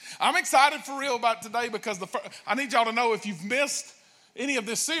I'm excited for real about today because I need y'all to know if you've missed any of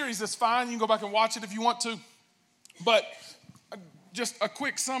this series, it's fine. You can go back and watch it if you want to. But just a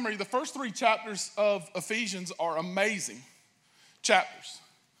quick summary. The first 3 chapters of Ephesians are amazing chapters.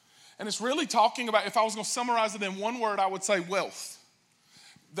 And it's really talking about, if I was going to summarize it in one word, I would say wealth.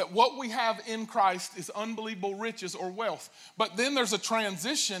 That what we have in Christ is unbelievable riches or wealth. But then there's a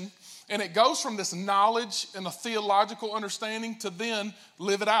transition, and it goes from this knowledge and a theological understanding to then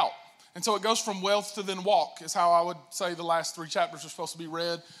live it out. And so it goes from wealth to then walk, is how I would say the last 3 chapters are supposed to be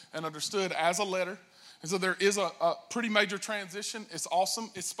read and understood as a letter. And so there is a pretty major transition. It's awesome.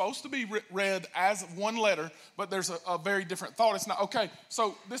 It's supposed to be read as one letter, but there's a very different thought. It's not, okay,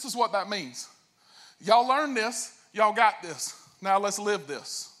 so this is what that means. Y'all learned this. Y'all got this. Now let's live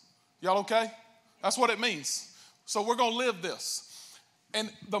this. Y'all okay? That's what it means. So we're going to live this.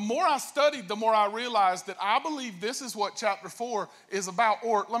 And the more I studied, the more I realized that I believe this is what chapter 4 is about.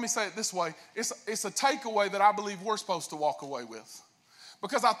 Or let me say it this way. It's a takeaway that I believe we're supposed to walk away with.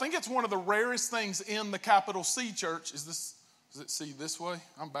 Because I think it's one of the rarest things in the capital C church. Does it C this way?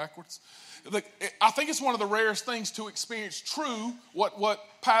 I'm backwards. I think it's one of the rarest things to experience true, what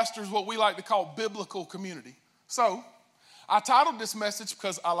we like to call biblical community. So I titled this message,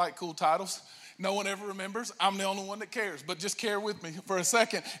 because I like cool titles. No one ever remembers. I'm the only one that cares, but just care with me for a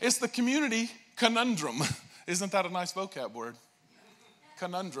second. It's the community conundrum. Isn't that a nice vocab word?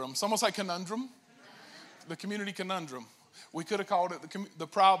 Conundrum. Someone say conundrum. The community conundrum. We could have called it the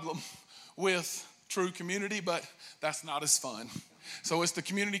problem with true community, but that's not as fun. So it's the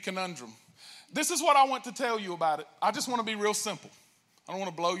community conundrum. This is what I want to tell you about it. I just want to be real simple. I don't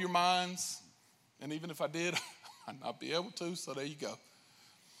want to blow your minds. And even if I did, I'd not be able to, so there you go.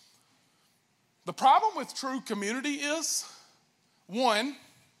 The problem with true community is, one,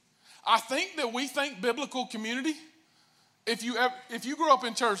 I think that we think biblical community. If you grew up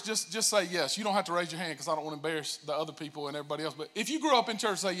in church, just say yes. You don't have to raise your hand because I don't want to embarrass the other people and everybody else. But if you grew up in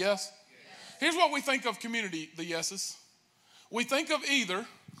church, say yes. Here's what we think of community, the yeses. We think of either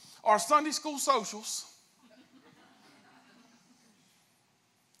our Sunday school socials,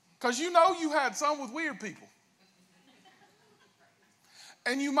 because you know you had some with weird people.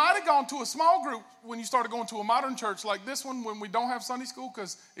 And you might have gone to a small group when you started going to a modern church like this one when we don't have Sunday school,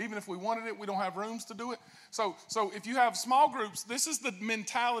 because even if we wanted it, we don't have rooms to do it. So if you have small groups, this is the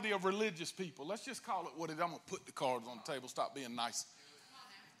mentality of religious people. Let's just call it what it is. I'm going to put the cards on the table. Stop being nice.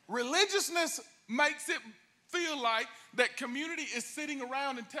 Religiousness makes it feel like that community is sitting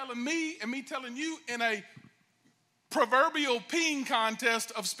around and telling me and me telling you in a proverbial peeing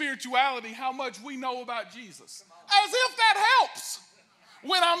contest of spirituality how much we know about Jesus. As if that helps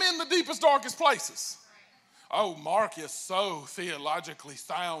when I'm in the deepest, darkest places. Oh, Mark is so theologically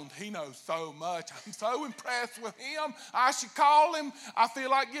sound. He knows so much. I'm so impressed with him. I should call him. I feel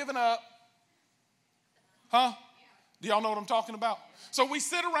like giving up. Huh? Do y'all know what I'm talking about? So we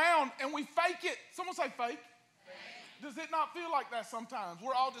sit around and we fake it. Someone say fake. Does it not feel like that sometimes?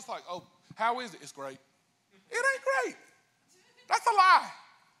 We're all just like, oh, how is it? It's great. It ain't great. That's a lie.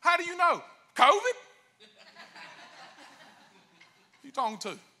 How do you know? COVID? Who you talking to?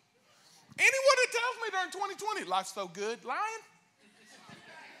 Anyone that tells me during 2020, life's so good, lying.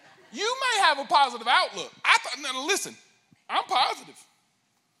 You may have a positive outlook. Now listen, I'm positive.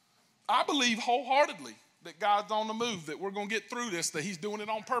 I believe wholeheartedly that God's on the move, that we're going to get through this, that he's doing it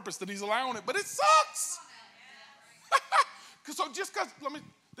on purpose, that he's allowing it, but it sucks. So just because,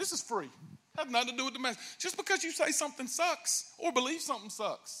 this is free. Has nothing to do with the message. Just because you say something sucks or believe something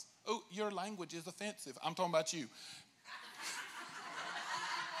sucks, oh, your language is offensive. I'm talking about you.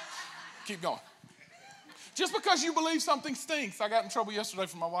 Keep going. Just because you believe something stinks. I got in trouble yesterday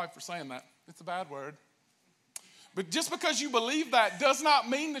from my wife for saying that. It's a bad word. But just because you believe that does not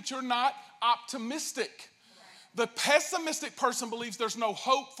mean that you're not optimistic. The pessimistic person believes there's no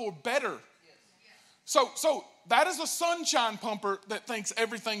hope for better. So that is a sunshine pumper that thinks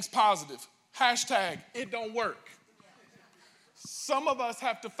everything's positive. Hashtag, it don't work. Some of us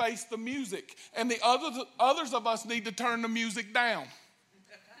have to face the music, and the others of us need to turn the music down.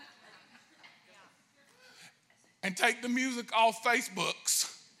 And take the music off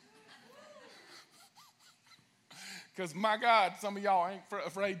Facebooks. Because my God, some of y'all ain't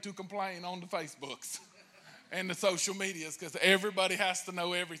afraid to complain on the Facebooks and the social medias because everybody has to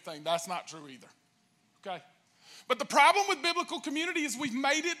know everything. That's not true either. Okay? But the problem with biblical community is we've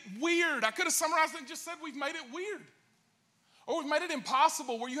made it weird. I could have summarized it and just said we've made it weird. Or we've made it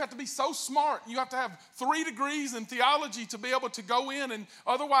impossible where you have to be so smart. You have to have 3 degrees in theology to be able to go in, and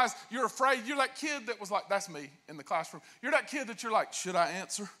otherwise you're afraid. You're that kid that was like, that's me in the classroom. You're that kid that you're like, should I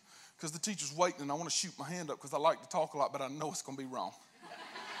answer? Because the teacher's waiting and I want to shoot my hand up because I like to talk a lot, but I know it's going to be wrong.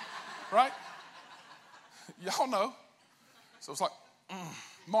 right? Y'all know. So it's like,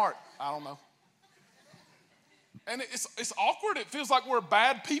 Mark, I don't know. And it's awkward. It feels like we're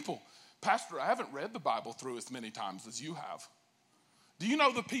bad people. Pastor, I haven't read the Bible through as many times as you have. Do you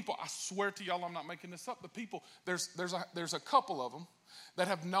know the people, I swear to y'all, I'm not making this up, the people, there's a couple of them that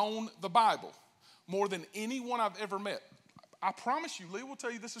have known the Bible more than anyone I've ever met. I promise you, Leah will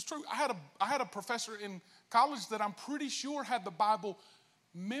tell you this is true. I had a professor in college that I'm pretty sure had the Bible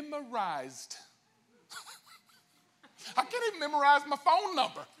memorized. I can't even memorize my phone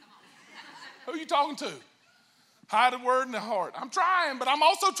number. Who are you talking to? Hide a word in the heart. I'm trying, but I'm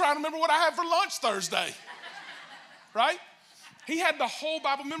also trying to remember what I had for lunch Thursday. Right? He had the whole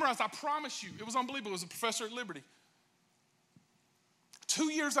Bible memorized. I promise you. It was unbelievable. He was a professor at Liberty.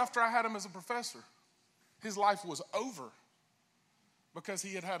 2 years after I had him as a professor, his life was over because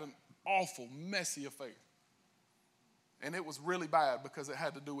he had had an awful, messy affair. And it was really bad because it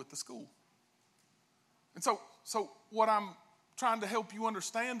had to do with the school. And so what I'm trying to help you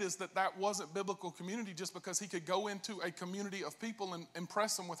understand is that wasn't biblical community just because he could go into a community of people and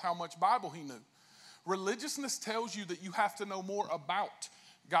impress them with how much Bible he knew. Religiousness tells you that you have to know more about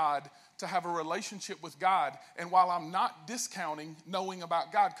God to have a relationship with God. And while I'm not discounting knowing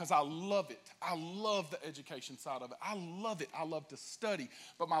about God, because I love it. I love the education side of it. I love it. I love to study.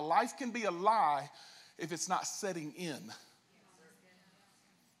 But my life can be a lie if it's not setting in.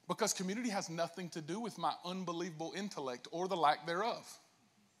 Because community has nothing to do with my unbelievable intellect or the lack thereof.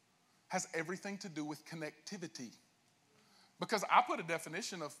 It has everything to do with connectivity. Because I put a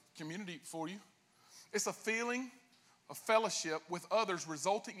definition of community for you. It's a feeling of fellowship with others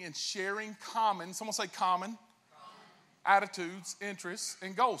resulting in sharing common, someone say common, attitudes, interests,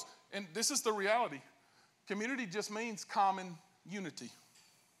 and goals. And this is the reality. Community just means common unity.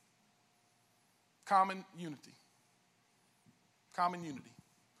 Common unity. Common unity.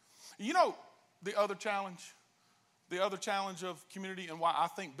 You know the other challenge of community and why I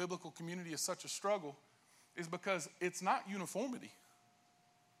think biblical community is such a struggle is because it's not uniformity.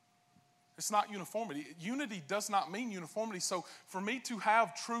 It's not uniformity. Unity does not mean uniformity. So for me to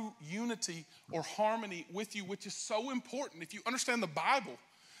have true unity or harmony with you, which is so important, if you understand the Bible,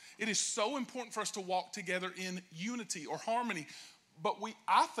 it is so important for us to walk together in unity or harmony. But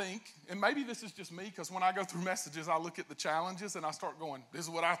I think, and maybe this is just me, because when I go through messages, I look at the challenges and I start going, this is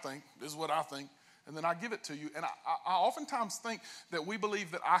what I think, this is what I think, and then I give it to you. And I oftentimes think that we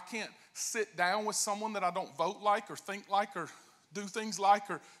believe that I can't sit down with someone that I don't vote like or think like or do things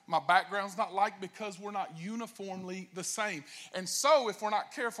like or my background's not like because we're not uniformly the same. And so if we're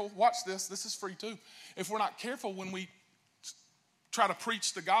not careful, watch this is free too. If we're not careful when we try to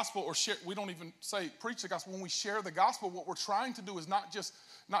preach the gospel or share, we don't even say preach the gospel. When we share the gospel, what we're trying to do is not just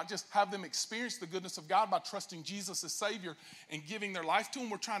have them experience the goodness of God by trusting Jesus as Savior and giving their life to Him.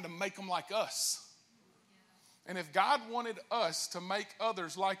 We're trying to make them like us. And if God wanted us to make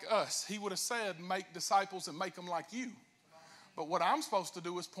others like us, He would have said, make disciples and make them like you. But what I'm supposed to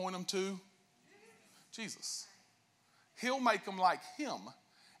do is point them to Jesus. He'll make them like Him.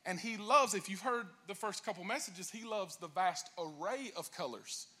 And He loves, if you've heard the first couple messages, He loves the vast array of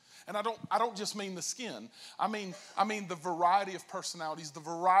colors. And I don't just mean the skin. I mean the variety of personalities, the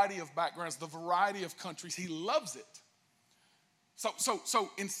variety of backgrounds, the variety of countries. He loves it. So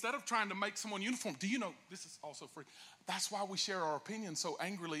instead of trying to make someone uniform, do you know, this is also free. That's why we share our opinions so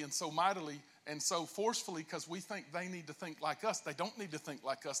angrily and so mightily and so forcefully, because we think they need to think like us. They don't need to think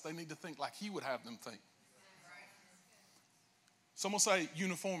like us. They need to think like He would have them think. Someone say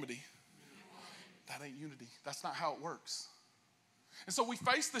uniformity. That ain't unity. That's not how it works. And so we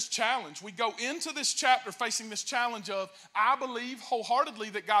face this challenge. We go into this chapter facing this challenge of, I believe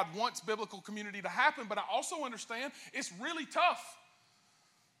wholeheartedly that God wants biblical community to happen, but I also understand it's really tough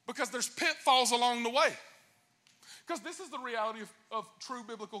because there's pitfalls along the way. Because this is the reality of true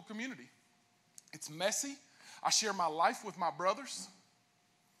biblical community. It's messy. I share my life with my brothers.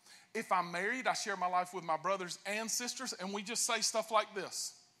 If I'm married, I share my life with my brothers and sisters, and we just say stuff like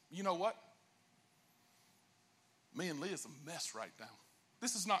this. You know what? Me and Leah's a mess right now.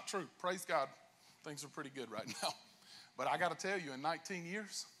 This is not true. Praise God. Things are pretty good right now. But I got to tell you, in 19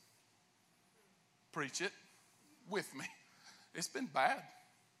 years, preach it with me. It's been bad.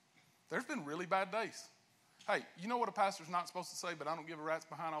 There's been really bad days. Hey, you know what a pastor's not supposed to say, but I don't give a rat's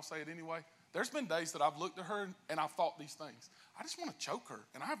behind, I'll say it anyway. There's been days that I've looked at her and I've thought these things. I just want to choke her,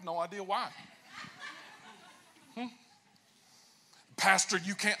 and I have no idea why. Pastor,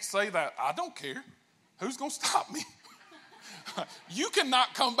 you can't say that. I don't care. Who's going to stop me? You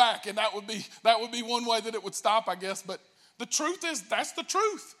cannot come back, and that would be one way that it would stop, I guess. But the truth is, that's the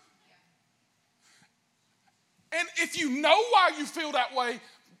truth. And if you know why you feel that way,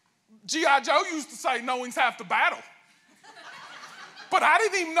 G.I. Joe used to say knowing's half the battle. But I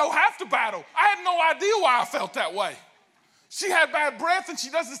didn't even know half the battle. I had no idea why I felt that way. She had bad breath and she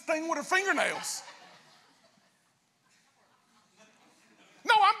does this thing with her fingernails.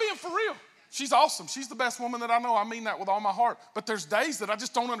 No, I'm being for real. She's awesome. She's the best woman that I know. I mean that with all my heart. But there's days that I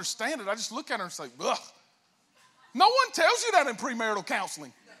just don't understand it. I just look at her and say, ugh. No one tells you that in premarital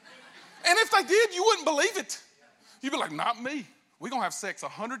counseling. And if they did, you wouldn't believe it. You'd be like, not me. We're going to have sex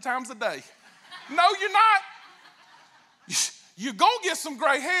 100 times a day. No, you're not. You're going to get some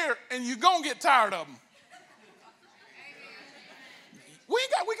gray hair and you're going to get tired of them. We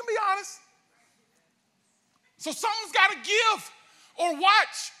can be honest. So something's got to give or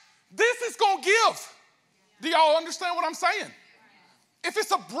watch. This is going to give. Do y'all understand what I'm saying? If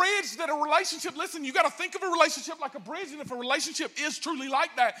it's a bridge that a relationship, listen, you got to think of a relationship like a bridge. And if a relationship is truly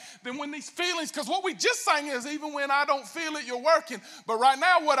like that, then when these feelings, because what we just sang is even when I don't feel it, you're working. But right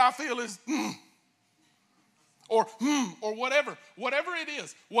now what I feel is or whatever it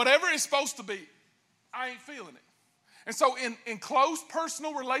is, whatever it's supposed to be, I ain't feeling it. And so in close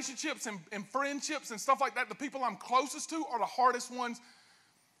personal relationships and friendships and stuff like that, the people I'm closest to are the hardest ones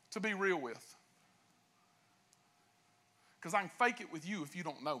to be real with. Because I can fake it with you if you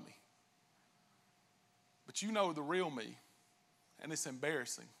don't know me. But you know the real me, and it's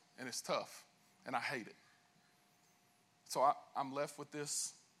embarrassing, and it's tough, and I hate it. So I'm left with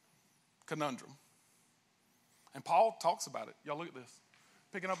this conundrum. And Paul talks about it. Y'all look at this.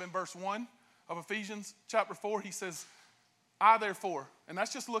 Picking up in verse 1 of Ephesians chapter 4, he says, I therefore, and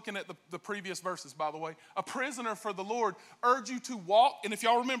that's just looking at the previous verses, by the way, a prisoner for the Lord, urge you to walk. And if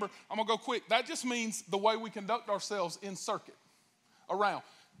y'all remember, I'm going to go quick. That just means the way we conduct ourselves in circuit, around.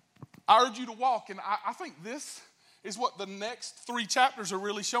 I urge you to walk. And I think this is what the next 3 chapters are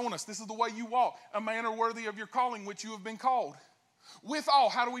really showing us. This is the way you walk, a manner worthy of your calling, which you have been called. With all,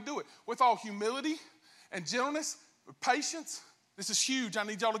 how do we do it? With all humility and gentleness, patience. This is huge. I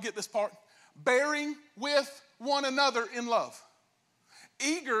need y'all to get this part. Bearing with one another in love.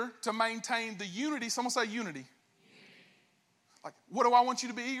 Eager to maintain the unity. Someone say unity. Like, what do I want you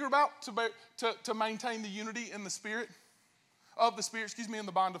to be eager about? To maintain the unity in the spirit, in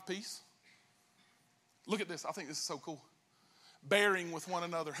the bond of peace. Look at this. I think this is so cool. Bearing with one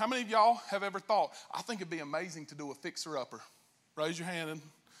another. How many of y'all have ever thought, I think it'd be amazing to do a fixer-upper? Raise your hand and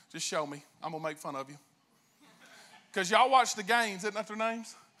just show me. I'm going to make fun of you. Because y'all watch the games, isn't that their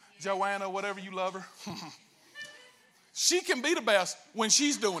names? Joanna, whatever you love her. She can be the best when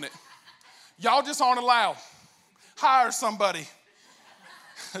she's doing it. Y'all just aren't allowed. Hire somebody.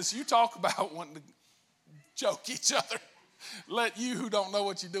 As you talk about wanting to joke each other, let you who don't know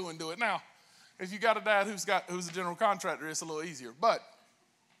what you're doing do it. Now, if you got a dad who's a general contractor, it's a little easier. But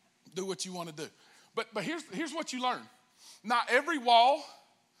do what you want to do. But here's what you learn. Not every wall,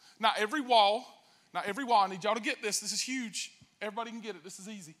 I need y'all to get this. This is huge. Everybody can get it. This is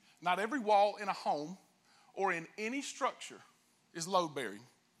easy. Not every wall in a home or in any structure is load bearing.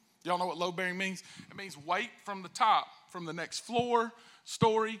 Y'all know what load bearing means? It means weight from the top, from the next floor,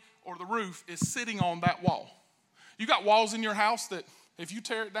 story, or the roof is sitting on that wall. You got walls in your house that if you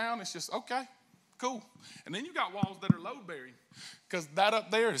tear it down, it's just, okay, cool. And then you got walls that are load bearing because that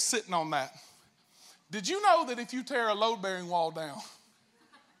up there is sitting on that. Did you know that if you tear a load bearing wall down,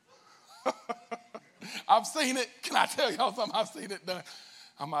 I've seen it. Can I tell y'all something? I've seen it done.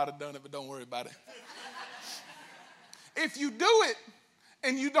 I might have done it, but don't worry about it. If you do it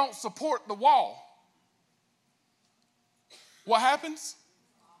and you don't support the wall, what happens?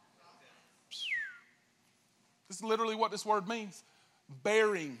 This is literally what this word means.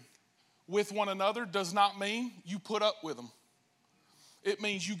 Bearing with one another does not mean you put up with them. It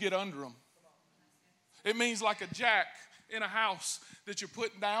means you get under them. It means like a jack in a house that you're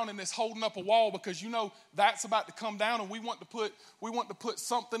putting down and it's holding up a wall because you know that's about to come down and we want to put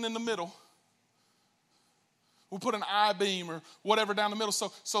something in the middle. We'll put an I-beam or whatever down the middle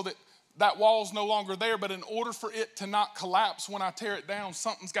so that wall's no longer there, but in order for it to not collapse when I tear it down,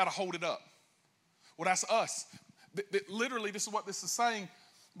 something's got to hold it up. Well, that's us. Literally, this is what this is saying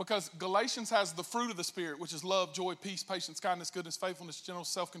because Galatians has the fruit of the Spirit, which is love, joy, peace, patience, kindness, goodness, faithfulness, gentleness,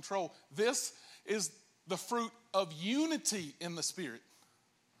 self-control. This is the fruit of unity in the Spirit.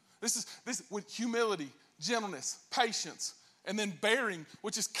 This is with humility, gentleness, patience, and then bearing,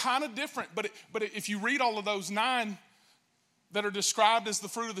 which is kind of different. But if you read all of those 9 that are described as the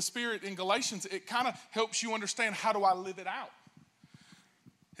fruit of the Spirit in Galatians, it kind of helps you understand how do I live it out.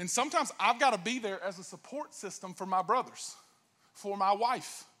 And sometimes I've got to be there as a support system for my brothers, for my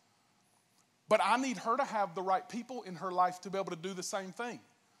wife. But I need her to have the right people in her life to be able to do the same thing.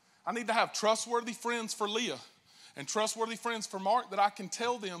 I need to have trustworthy friends for Leah. and trustworthy friends for Mark that I can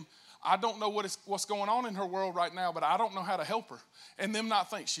tell them, I don't know what's going on in her world right now, but I don't know how to help her. And them not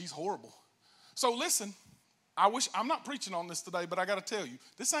think she's horrible. So listen, I'm not preaching on this today, but I got to tell you,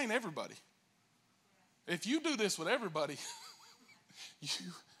 this ain't everybody. If you do this with everybody,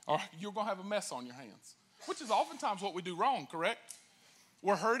 you're going to have a mess on your hands, which is oftentimes what we do wrong, correct?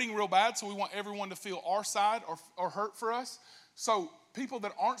 We're hurting real bad, so we want everyone to feel our side or hurt for us. So people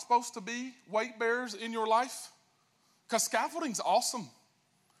that aren't supposed to be weight bearers in your life, because scaffolding's awesome,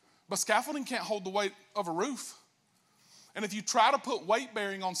 but scaffolding can't hold the weight of a roof. And if you try to put weight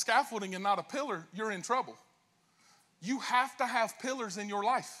bearing on scaffolding and not a pillar, you're in trouble. You have to have pillars in your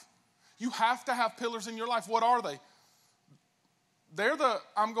life. You have to have pillars in your life. What are they? They're the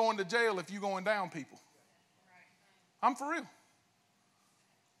I'm going to jail if you going down people. I'm for real.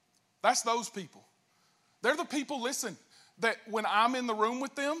 That's those people. They're the people, listen, that when I'm in the room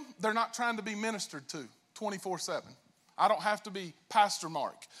with them, they're not trying to be ministered to 24/7. I don't have to be Pastor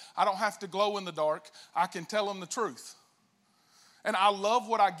Mark. I don't have to glow in the dark. I can tell them the truth. And I love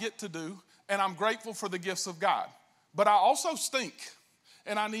what I get to do, and I'm grateful for the gifts of God. But I also stink,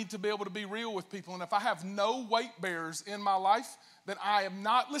 and I need to be able to be real with people. And if I have no weight bearers in my life, then I am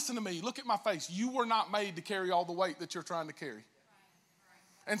not, listen to me, look at my face. You were not made to carry all the weight that you're trying to carry.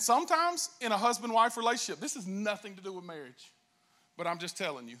 And sometimes in a husband-wife relationship, this has nothing to do with marriage, but I'm just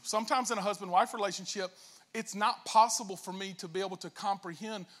telling you. Sometimes in a husband-wife relationship, it's not possible for me to be able to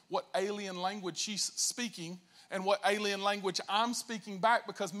comprehend what alien language she's speaking and what alien language I'm speaking back,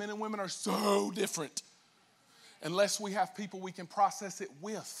 because men and women are so different unless we have people we can process it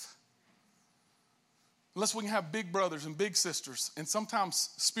with. Unless we can have big brothers and big sisters and sometimes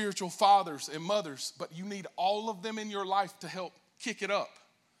spiritual fathers and mothers, but you need all of them in your life to help kick it up.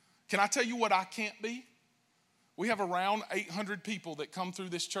 Can I tell you what I can't be? We have around 800 people that come through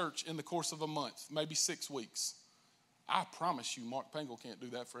this church in the course of a month, maybe 6 weeks. I promise you, Mark Pengel can't do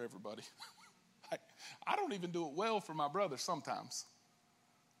that for everybody. I don't even do it well for my brothers sometimes.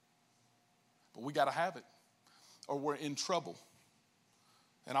 But we got to have it, or we're in trouble.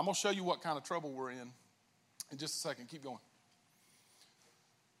 And I'm going to show you what kind of trouble we're in just a second. Keep going.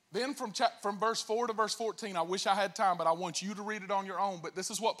 Then from verse 4 to verse 14, I wish I had time, but I want you to read it on your own. But this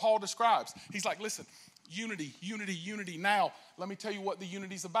is what Paul describes. He's like, listen, unity, unity, unity. Now, let me tell you what the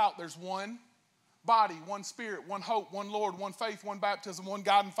unity's about. There's one body, one spirit, one hope, one Lord, one faith, one baptism, one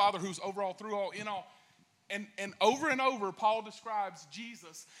God and Father who's over all, through all, in all. And over, Paul describes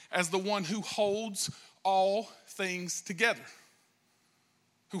Jesus as the one who holds all things together.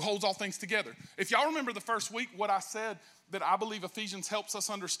 Who holds all things together. If y'all remember the first week, what I said that I believe Ephesians helps us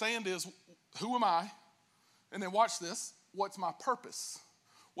understand is, who am I? And then watch this. What's my purpose?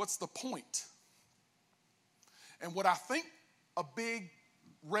 What's the point? And what I think a big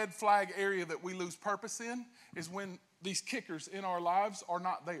red flag area that we lose purpose in is when these kickers in our lives are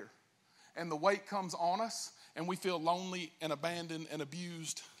not there. And the weight comes on us and we feel lonely and abandoned and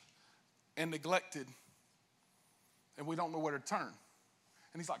abused and neglected. And we don't know where to turn.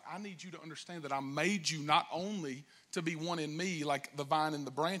 And he's like, I need you to understand that I made you not only to be one in me, like the vine and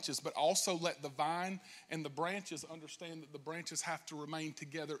the branches, but also let the vine and the branches understand that the branches have to remain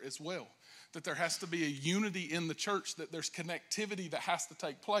together as well. That there has to be a unity in the church, that there's connectivity that has to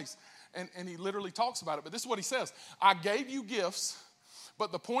take place. And he literally talks about it. But this is what he says. I gave you gifts,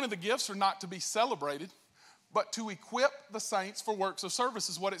 but the point of the gifts are not to be celebrated, but to equip the saints for works of service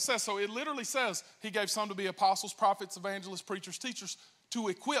is what it says. So it literally says he gave some to be apostles, prophets, evangelists, preachers, teachers, to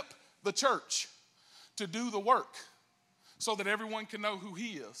equip the church to do the work so that everyone can know who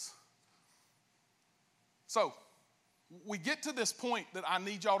he is. So we get to this point that I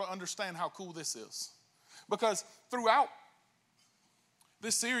need y'all to understand how cool this is. Because throughout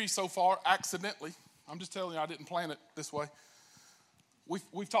this series so far, accidentally, I'm just telling you, I didn't plan it this way.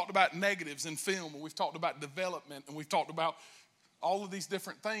 We've talked about negatives in film, and we've talked about development, and we've talked about all of these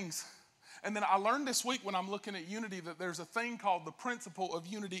different things. And then I learned this week when I'm looking at unity that there's a thing called the principle of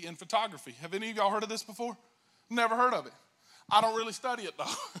unity in photography. Have any of y'all heard of this before? Never heard of it. I don't really study it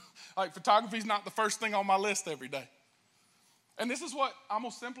though. Like photography is not the first thing on my list every day. And this is what, I'm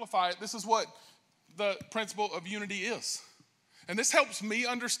going to simplify it. This is what the principle of unity is. And this helps me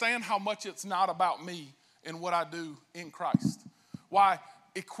understand how much it's not about me and what I do in Christ. Why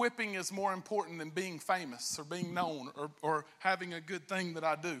equipping is more important than being famous or being known or having a good thing that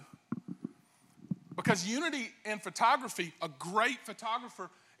I do. Because unity in photography, a great photographer,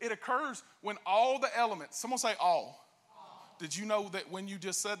 it occurs when all the elements, someone say all. Did you know that when you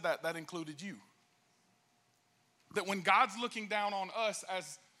just said that, that included you? That when God's looking down on us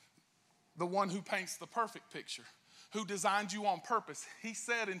as the one who paints the perfect picture, who designed you on purpose, he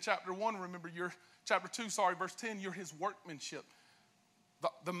said in chapter 1, remember verse 10, you're his workmanship,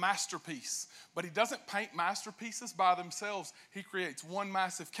 the masterpiece. But he doesn't paint masterpieces by themselves. He creates one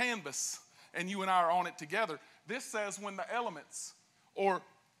massive canvas, and you and I are on it together. This says when the elements, or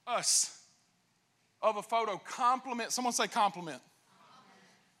us, of a photo complement, someone say complement,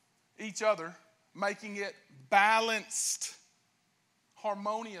 each other, making it balanced,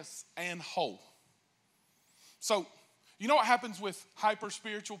 harmonious, and whole. So, you know what happens with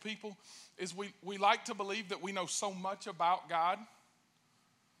hyper-spiritual people is we like to believe that we know so much about God.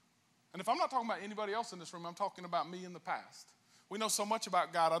 And if I'm not talking about anybody else in this room, I'm talking about me in the past. We know so much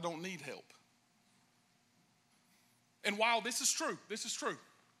about God, I don't need help. And while this is true,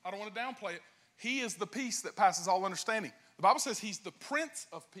 I don't want to downplay it. He is the peace that passes all understanding. The Bible says he's the Prince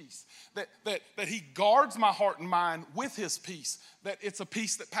of Peace, that he guards my heart and mind with his peace, that it's a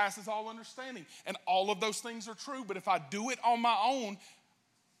peace that passes all understanding. And all of those things are true, but if I do it on my own,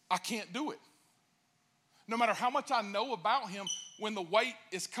 I can't do it. No matter how much I know about him, when the weight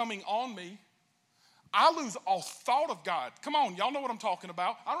is coming on me, I lose all thought of God. Come on, y'all know what I'm talking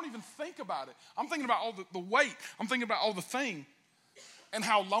about. I don't even think about it. I'm thinking about all the weight. I'm thinking about all the thing and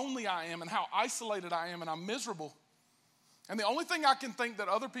how lonely I am and how isolated I am and I'm miserable. And the only thing I can think that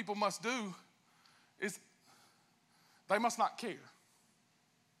other people must do is they must not care.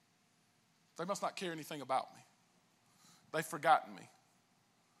 They must not care anything about me. They've forgotten me.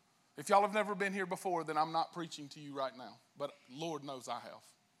 If y'all have never been here before, then I'm not preaching to you right now. But Lord knows I have.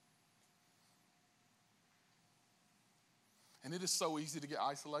 And it is so easy to get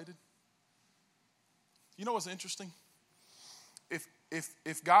isolated. You know what's interesting?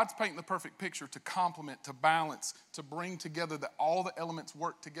 If God's painting the perfect picture to complement, to balance, to bring together, that all the elements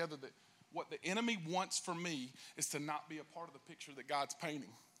work together, that what the enemy wants for me is to not be a part of the picture that God's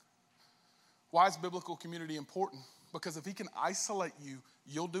painting. Why is biblical community important? Because if he can isolate you,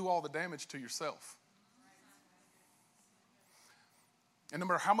 you'll do all the damage to yourself. And no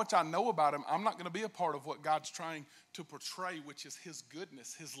matter how much I know about him, I'm not going to be a part of what God's trying to portray, which is his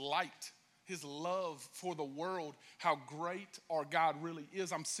goodness, his light, his love for the world, how great our God really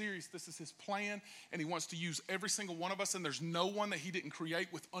is. I'm serious. This is his plan, and he wants to use every single one of us, and there's no one that he didn't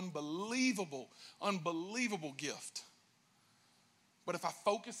create with unbelievable gift. But if I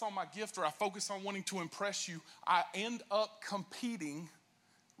focus on my gift or I focus on wanting to impress you, I end up competing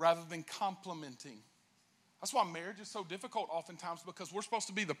rather than complimenting. That's why marriage is so difficult oftentimes, because we're supposed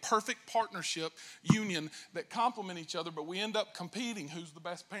to be the perfect partnership union that complement each other, but we end up competing. Who's the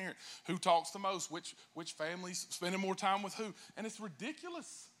best parent? Who talks the most? Which family's spending more time with who? And it's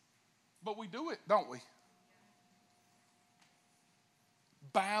ridiculous, but we do it, don't we?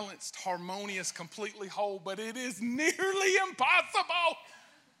 Balanced, harmonious, completely whole, but it is nearly impossible.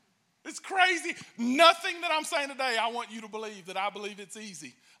 It's crazy. Nothing that I'm saying today, I want you to believe that I believe it's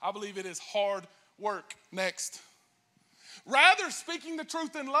easy. I believe it is hard work. Next. Rather, speaking the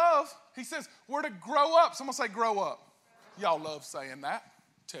truth in love, he says we're to grow up. Someone say grow up. Y'all love saying that.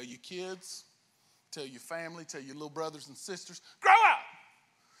 Tell your kids, tell your family, tell your little brothers and sisters, grow up.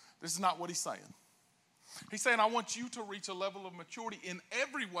 This is not what he's saying. He's saying I want you to reach a level of maturity in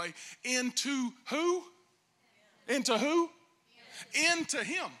every way into who? Into who? Into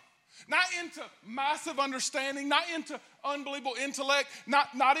him. Not into massive understanding, not into unbelievable intellect, not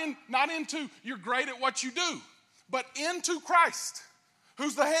into you're great at what you do, but into Christ,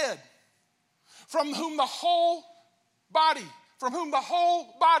 who's the head, from whom the whole body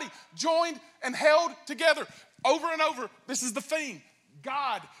joined and held together. Over and over, this is the theme.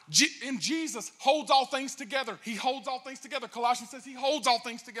 God in Jesus holds all things together. He holds all things together. Colossians says he holds all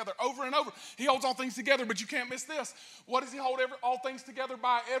things together over and over. He holds all things together, but you can't miss this. What does he hold all things together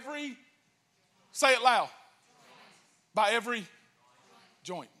by? Every, say it loud, by every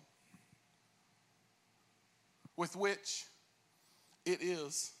joint with which it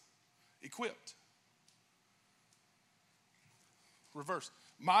is equipped. Reverse.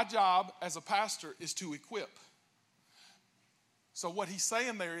 My job as a pastor is to equip. So what he's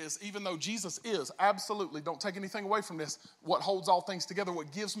saying there is, even though Jesus is, absolutely, don't take anything away from this, what holds all things together,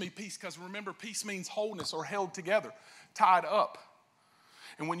 what gives me peace, because remember, peace means wholeness or held together, tied up.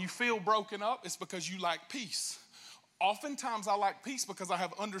 And when you feel broken up, it's because you lack peace. Oftentimes I lack peace because I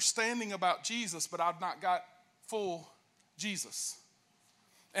have understanding about Jesus, but I've not got full Jesus.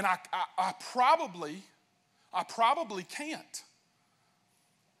 And I probably can't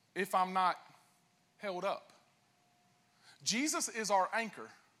if I'm not held up. Jesus is our anchor.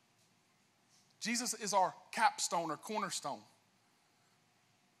 Jesus is our capstone or cornerstone.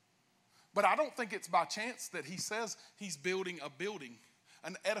 But I don't think it's by chance that he says he's building a building,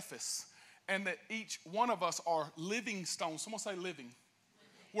 an edifice, and that each one of us are living stones. Someone say living.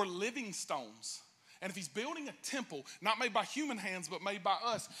 We're living stones. And if he's building a temple, not made by human hands, but made by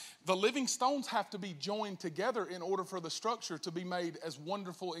us, the living stones have to be joined together in order for the structure to be made as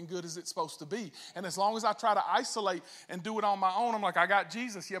wonderful and good as it's supposed to be. And as long as I try to isolate and do it on my own, I'm like, I got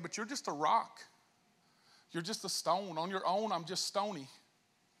Jesus. Yeah, but you're just a rock. You're just a stone. On your own, I'm just stony.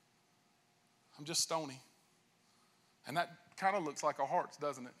 I'm just stony. And that kind of looks like our hearts,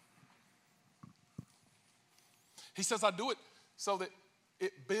 doesn't it? He says, I do it so that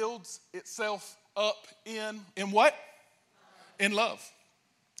it builds itself up in what? In love.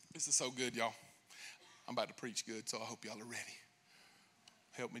 This is so good, y'all. I'm about to preach good, so I hope y'all are ready.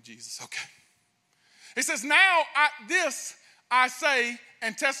 Help me, Jesus. Okay. He says, now this I say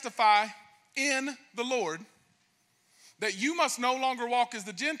and testify in the Lord, that you must no longer walk as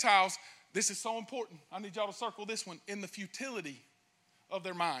the Gentiles. This is so important. I need y'all to circle this one. In the futility of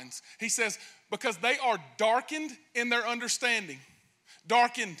their minds. He says, because they are darkened in their understanding.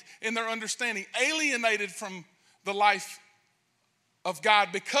 Darkened in their understanding, alienated from the life of God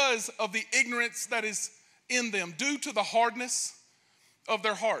because of the ignorance that is in them, due to the hardness of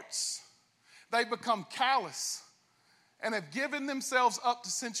their hearts. They become callous and have given themselves up to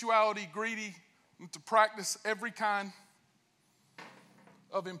sensuality, greedy, and to practice every kind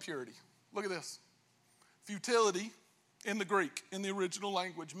of impurity. Look at this. Futility in the Greek, in the original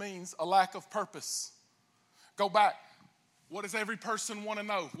language, means a lack of purpose. Go back. What does every person want to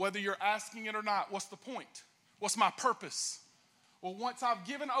know? Whether you're asking it or not, what's the point? What's my purpose? Well, once I've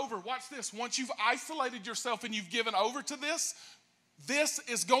given over, watch this. Once you've isolated yourself and you've given over to this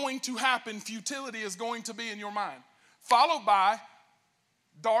is going to happen. Futility is going to be in your mind. Followed by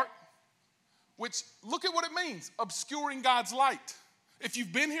dark, which, look at what it means, obscuring God's light. If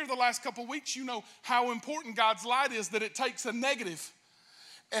you've been here the last couple weeks, you know how important God's light is, that it takes a negative.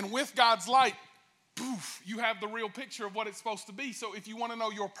 And with God's light, poof, you have the real picture of what it's supposed to be. So if you want to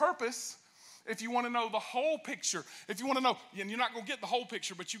know your purpose, if you want to know the whole picture, if you want to know, and you're not going to get the whole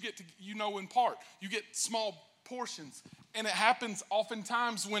picture, but you get to, you know, in part. You get small portions. And it happens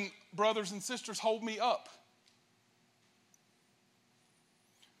oftentimes when brothers and sisters hold me up.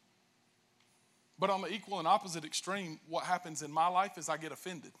 But on the equal and opposite extreme, what happens in my life is I get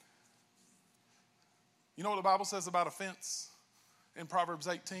offended. You know what the Bible says about offense in Proverbs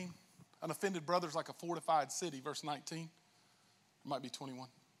 18? An offended brother is like a fortified city, verse 19. It might be 21.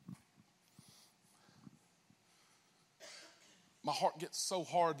 My heart gets so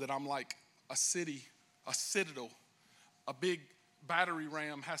hard that I'm like a city, a citadel, a big battering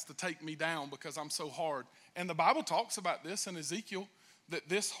ram has to take me down because I'm so hard. And the Bible talks about this in Ezekiel, that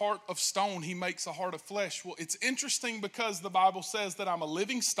this heart of stone, he makes a heart of flesh. Well, it's interesting because the Bible says that I'm a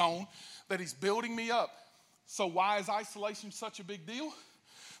living stone, that he's building me up. So why is isolation such a big deal?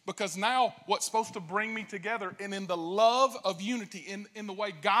 Because now what's supposed to bring me together, and in the love of unity, in the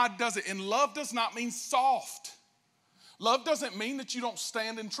way God does it, and love does not mean soft. Love doesn't mean that you don't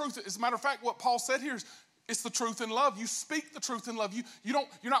stand in truth. As a matter of fact, what Paul said here is, it's the truth in love. You speak the truth in love. You're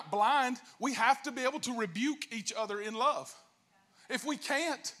not blind. We have to be able to rebuke each other in love. If we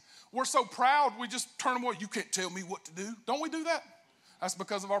can't, we're so proud, we just turn them away. You can't tell me what to do. Don't we do that? That's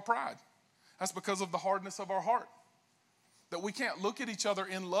because of our pride. That's because of the hardness of our heart. That we can't look at each other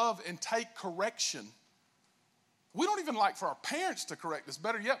in love and take correction. We don't even like for our parents to correct us.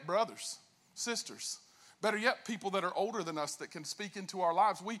 Better yet, brothers, sisters. Better yet, people that are older than us that can speak into our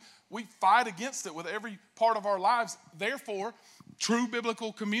lives. We fight against it with every part of our lives. Therefore, true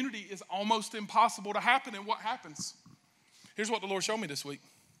biblical community is almost impossible to happen. And what happens? Here's what the Lord showed me this week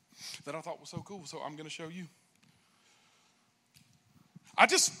that I thought was so cool, so I'm going to show you. I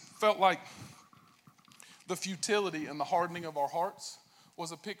just felt like the futility and the hardening of our hearts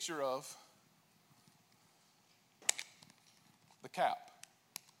was a picture of the cap.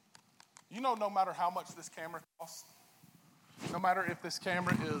 You know, no matter how much this camera costs, no matter if this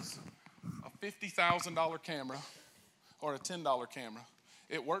camera is a $50,000 camera or a $10 camera,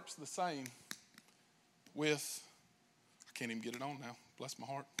 it works the same with, I can't even get it on now, bless my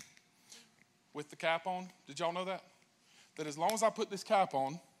heart, with the cap on. Did y'all know that? That as long as I put this cap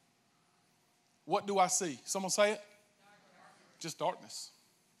on, what do I see? Someone say it? Just darkness.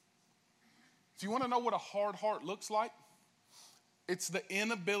 If you want to know what a hard heart looks like, it's the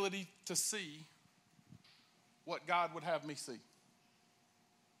inability to see what God would have me see.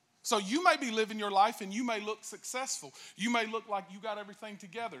 So you may be living your life and you may look successful. You may look like you got everything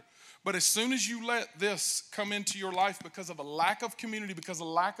together. But as soon as you let this come into your life because of a lack of community, because of a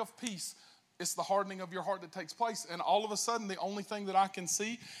lack of peace, it's the hardening of your heart that takes place. And all of a sudden, the only thing that I can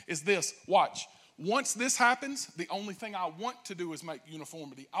see is this. Watch. Once this happens, the only thing I want to do is make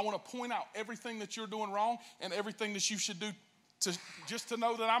uniformity. I want to point out everything that you're doing wrong and everything that you should do just to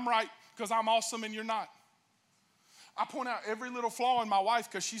know that I'm right, because I'm awesome and you're not. I point out every little flaw in my wife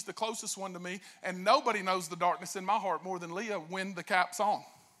because she's the closest one to me, and nobody knows the darkness in my heart more than Leah when the cap's on.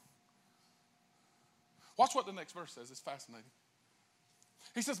 Watch what the next verse says. It's fascinating.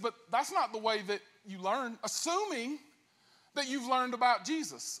 He says, but that's not the way that you learn, assuming that you've learned about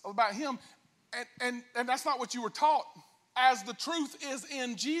Jesus, about him, and that's not what you were taught, as the truth is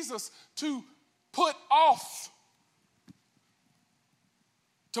in Jesus, to put off.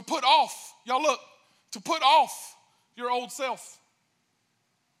 To put off. Y'all look, to put off your old self,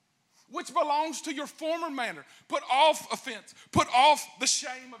 which belongs to your former manner. Put off offense. Put off the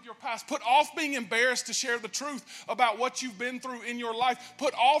shame of your past. Put off being embarrassed to share the truth about what you've been through in your life.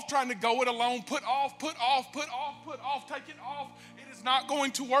 Put off trying to go it alone. Put off. Take it off. It is not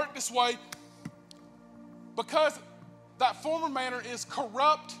going to work this way because that former manner is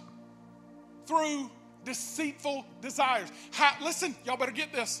corrupt through deceitful desires. Listen, y'all better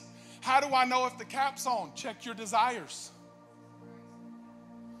get this. How do I know if the cap's on? Check your desires.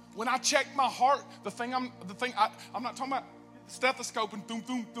 When I check my heart, I'm not talking about stethoscope and doom,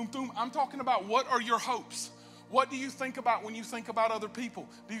 doom, doom, doom. I'm talking about what are your hopes? What do you think about when you think about other people?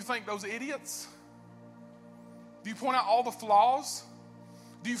 Do you think those idiots? Do you point out all the flaws?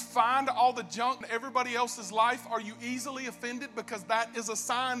 Do you find all the junk in everybody else's life? Are you easily offended? Because that is a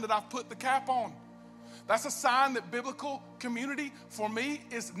sign that I've put the cap on. That's a sign that biblical community for me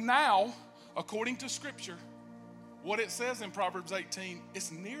is now, according to Scripture, what it says in Proverbs 18,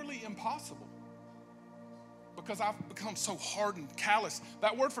 it's nearly impossible because I've become so hardened, callous.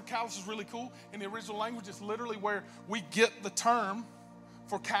 That word for callous is really cool. In the original language, it's literally where we get the term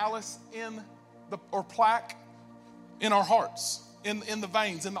for callous or plaque in our hearts, in the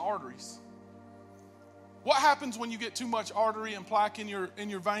veins, in the arteries. What happens when you get too much artery and plaque in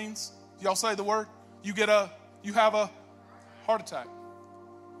your veins? Y'all say the word? You have a heart attack.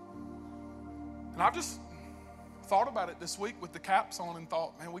 And I've just thought about it this week with the caps on and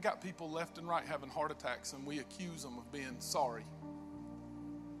thought, man, we got people left and right having heart attacks and we accuse them of being sorry.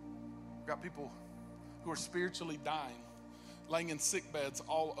 We've got people who are spiritually dying, laying in sick beds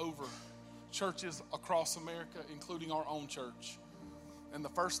all over churches across America, including our own church. And the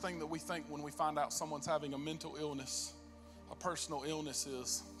first thing that we think when we find out someone's having a mental illness, a personal illness,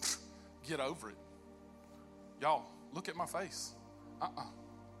 is get over it. Y'all, look at my face.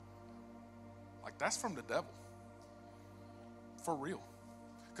 Like, that's from the devil. For real.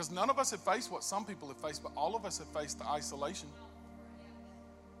 Because none of us have faced what some people have faced, but all of us have faced the isolation.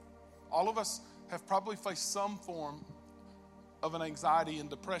 All of us have probably faced some form of an anxiety and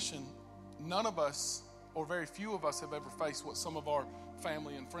depression. None of us, or very few of us, have ever faced what some of our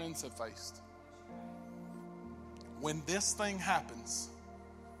family and friends have faced. When this thing happens,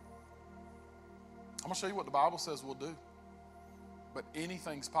 I'm going to show you what the Bible says we'll do. But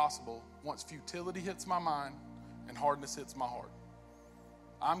anything's possible once futility hits my mind and hardness hits my heart.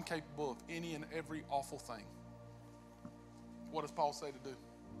 I'm capable of any and every awful thing. What does Paul say to do?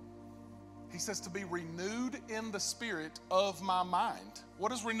 He says to be renewed in the spirit of my mind. What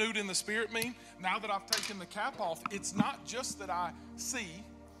does renewed in the spirit mean? Now that I've taken the cap off, it's not just that I see,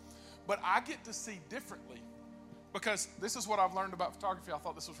 but I get to see differently. Because this is what I've learned about photography. I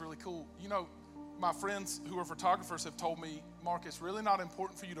thought this was really cool. You know, my friends who are photographers have told me, Mark, it's really not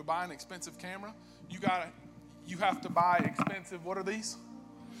important for you to buy an expensive camera. You have to buy expensive, what are these?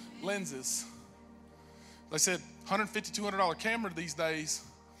 Lenses. They said $150, $200 camera these days,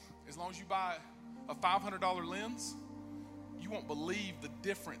 as long as you buy a $500 lens, you won't believe the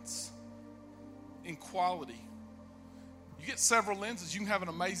difference in quality. You get several lenses, you can have an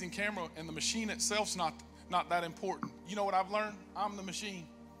amazing camera, and the machine itself's not that important. You know what I've learned? I'm the machine.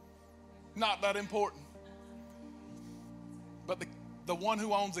 Not that important. But the one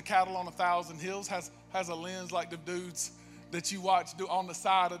who owns a cattle on 1,000 hills has a lens like the dudes that you watch do on the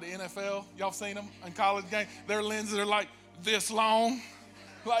side of the NFL. Y'all seen them in college game? Their lenses are like this long.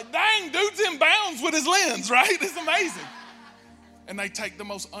 Like, dang, dude's in bounds with his lens, right? It's amazing. And they take the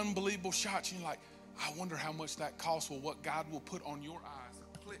most unbelievable shots. And you're like, I wonder how much that costs. Well, what God will put on your eyes.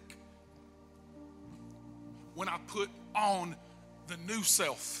 Click. When I put on the new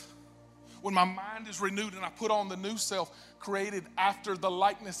self, when my mind is renewed and I put on the new self, created after the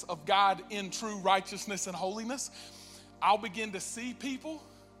likeness of God in true righteousness and holiness, I'll begin to see people,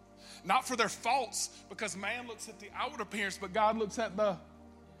 not for their faults, because man looks at the outward appearance, but God looks at the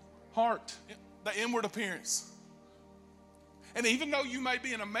heart, the inward appearance. And even though you may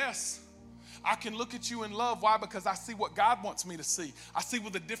be in a mess, I can look at you in love. Why? Because I see what God wants me to see. I see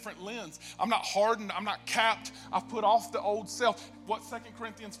with a different lens. I'm not hardened. I'm not capped. I've put off the old self. What 2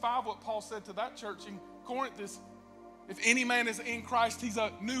 Corinthians 5, what Paul said to that church in Corinth is If any man is in Christ, he's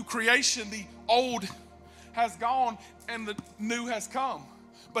a new creation. The old has gone and the new has come.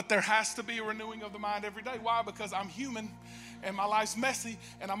 But there has to be a renewing of the mind every day. Why? Because I'm human and my life's messy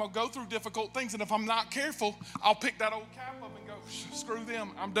and I'm going to go through difficult things. And if I'm not careful, I'll pick that old cap up and go, screw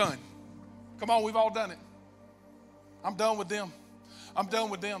them, I'm done. Come on, we've all done it. I'm done with them. I'm done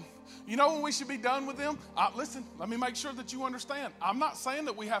with them. You know when we should be done with them? Listen, let me make sure that you understand. I'm not saying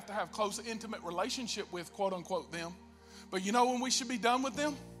that we have to have close, intimate relationship with, quote unquote, them. But you know when we should be done with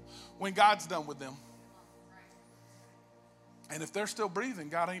them? When God's done with them. And if they're still breathing,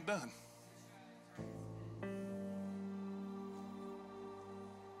 God ain't done.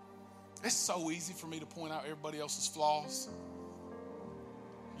 It's so easy for me to point out everybody else's flaws.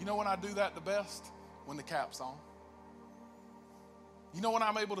 You know when I do that the best? When the cap's on. You know when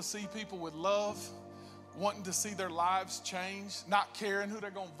I'm able to see people with love, wanting to see their lives change, not caring who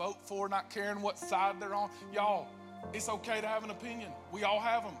they're going to vote for, not caring what side they're on. Y'all, it's okay to have an opinion. We all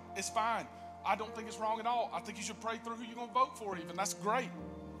have them. It's fine. I don't think it's wrong at all. I think you should pray through who you're going to vote for even. That's great.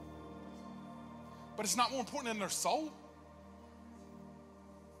 But it's not more important than their soul.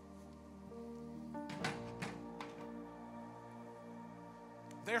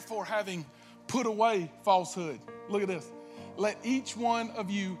 Therefore, having put away falsehood, look at this. Let each one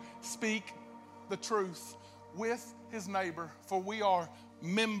of you speak the truth with his neighbor, for we are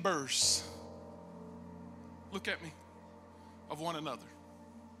members. Look at me, of one another.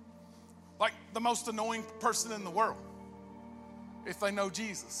 Like the most annoying person in the world, if they know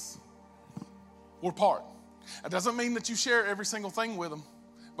Jesus, we're part. It doesn't mean that you share every single thing with them,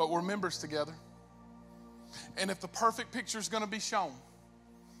 but we're members together. And if the perfect picture is going to be shown,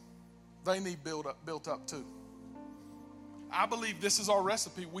 they need built up too. I believe this is our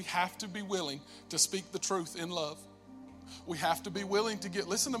recipe. We have to be willing to speak the truth in love. We have to be willing to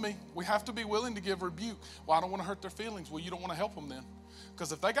listen to me, we have to be willing to give rebuke. Well, I don't want to hurt their feelings. Well, you don't want to help them then.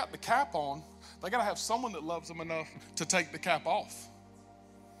 Because if they got the cap on, they got to have someone that loves them enough to take the cap off,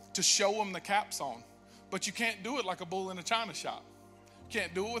 to show them the cap's on. But you can't do it like a bull in a china shop. You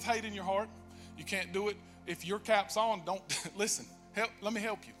can't do it with hate in your heart. You can't do it if your cap's on. Don't listen. Let me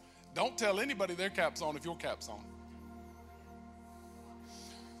help you. Don't tell anybody their cap's on if your cap's on.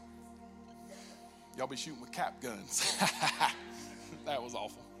 Y'all be shooting with cap guns. That was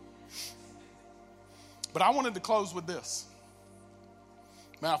awful. But I wanted to close with this.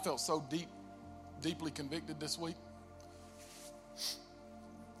 Man, I felt so deeply convicted this week.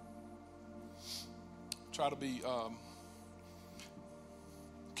 Try to be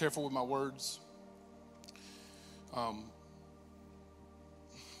careful with my words. But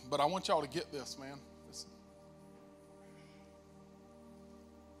I want y'all to get this, man.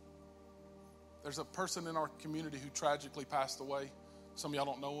 There's a person in our community who tragically passed away. Some of y'all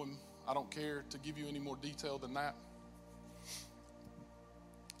don't know him. I don't care to give you any more detail than that.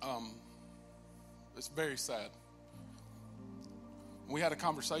 It's very sad. We had a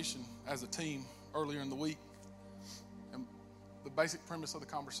conversation as a team earlier in the week, and the basic premise of the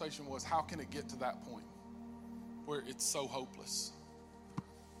conversation was, how can it get to that point where it's so hopeless?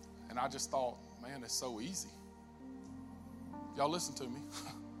 And I just thought, man, it's so easy. Y'all listen to me.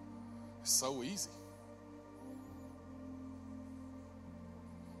 It's so easy.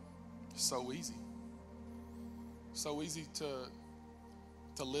 So easy. So easy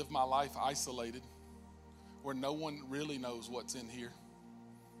to live my life isolated, where no one really knows what's in here.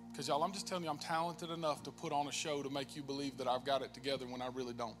 Because y'all, I'm just telling you, I'm talented enough to put on a show to make you believe that I've got it together when I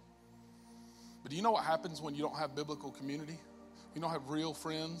really don't. But do you know what happens when you don't have biblical community? You don't have real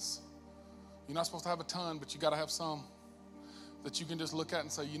friends. You're not supposed to have a ton, but you got to have some that you can just look at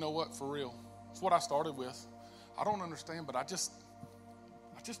and say, you know what, for real. It's what I started with. I don't understand, but I just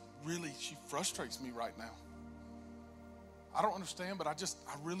really, she frustrates me right now. I don't understand, but I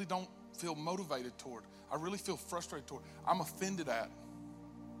really don't feel motivated toward. I really feel frustrated toward. I'm offended at.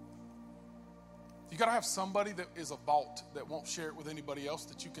 You got to have somebody that is a vault that won't share it with anybody else,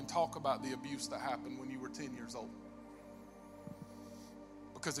 that you can talk about the abuse that happened when you were 10 years old.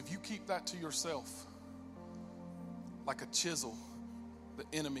 Because if you keep that to yourself, like a chisel, the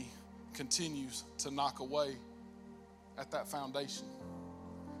enemy continues to knock away at that foundation.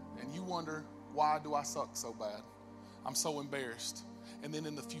 And you wonder, why do I suck so bad? I'm so embarrassed. And then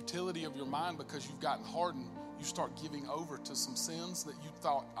in the futility of your mind, because you've gotten hardened, you start giving over to some sins that you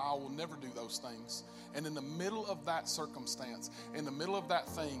thought, I will never do those things. And in the middle of that circumstance, in the middle of that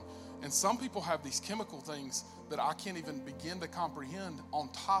thing, and some people have these chemical things that I can't even begin to comprehend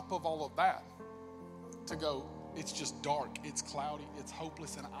on top of all of that, to go, it's just dark, it's cloudy, it's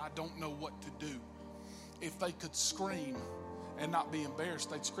hopeless, and I don't know what to do. If they could scream and not be embarrassed.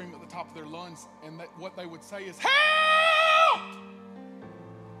 They'd scream at the top of their lungs, and what they would say is, "Help!"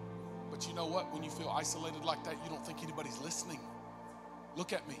 But you know what? When you feel isolated like that, you don't think anybody's listening.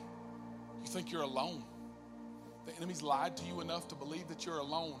 Look at me. You think you're alone. The enemy's lied to you enough to believe that you're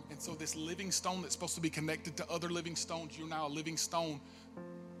alone. And so this living stone that's supposed to be connected to other living stones, you're now a living stone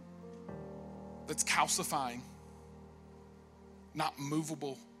that's calcifying, not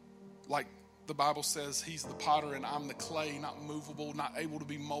movable. Like the Bible says, he's the potter and I'm the clay, not movable, not able to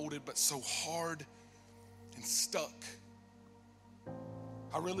be molded, but so hard and stuck.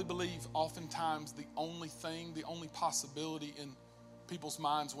 I really believe oftentimes the only possibility in people's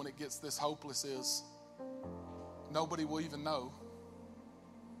minds when it gets this hopeless is nobody will even know,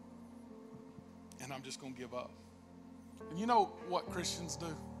 and I'm just going to give up. And you know what Christians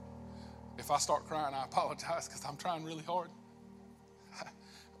do? If I start crying, I apologize because I'm trying really hard.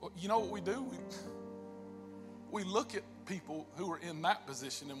 You know what we do? We look at people who are in that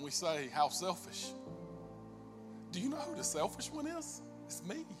position and we say, how selfish. Do you know who the selfish one is? It's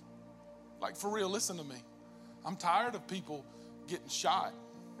me. Like, for real, listen to me. I'm tired of people getting shot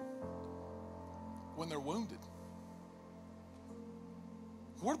when they're wounded.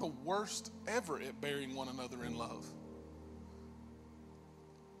 We're the worst ever at bearing one another in love.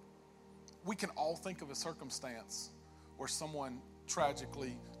 We can all think of a circumstance where someone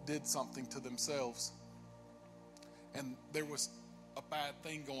tragically did something to themselves and there was a bad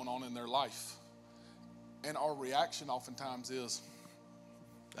thing going on in their life. And our reaction oftentimes is,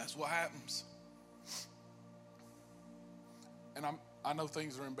 that's what happens. And I know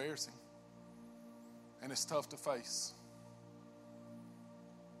things are embarrassing and it's tough to face.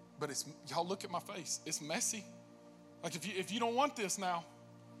 But y'all look at my face. It's messy. Like if you don't want this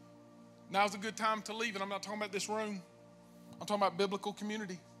now's a good time to leave. And I'm not talking about this room. I'm talking about biblical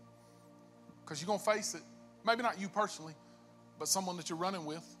community. Because you're going to face it. Maybe not you personally, but someone that you're running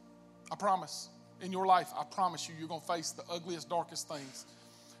with. I promise. In your life, I promise you're going to face the ugliest, darkest things.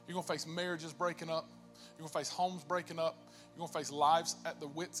 You're going to face marriages breaking up. You're going to face homes breaking up. You're going to face lives at the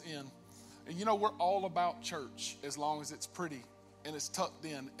wit's end. And you know, we're all about church as long as it's pretty and it's tucked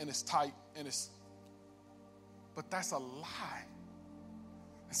in and it's tight but that's a lie.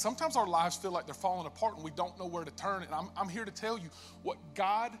 And sometimes our lives feel like they're falling apart and we don't know where to turn. And I'm here to tell you what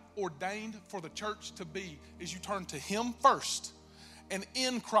God ordained for the church to be is you turn to him first. And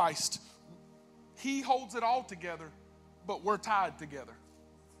in Christ, he holds it all together, but we're tied together.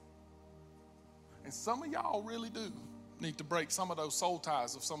 And some of y'all really do need to break some of those soul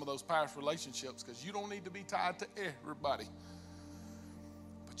ties of some of those past relationships, because you don't need to be tied to everybody.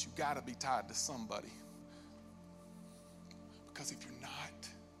 But you got to be tied to somebody. Because if you're not,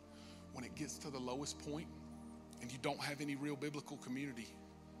 when it gets to the lowest point and you don't have any real biblical community,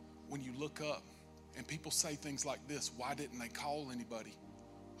 when you look up and people say things like this, why didn't they call anybody?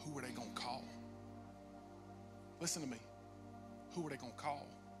 Who were they going to call? Listen to me. Who were they going to call?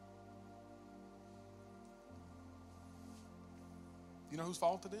 You know whose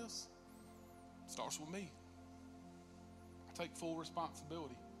fault it is? It starts with me. I take full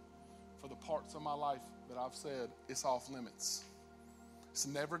responsibility for the parts of my life that I've said it's off limits. It's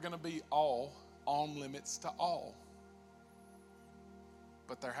never going to be all on limits to all.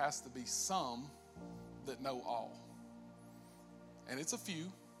 But there has to be some that know all. And it's a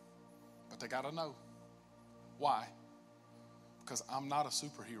few, but they got to know. Why? Because I'm not a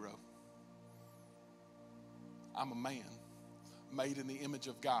superhero. I'm a man made in the image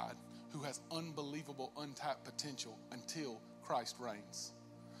of God who has unbelievable, untapped potential until Christ reigns.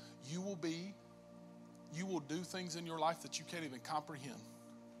 You will do things in your life that you can't even comprehend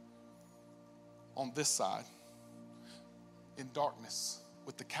on this side, in darkness,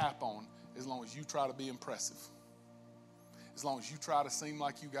 with the cap on, as long as you try to be impressive, as long as you try to seem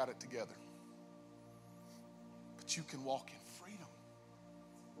like you got it together. But you can walk in freedom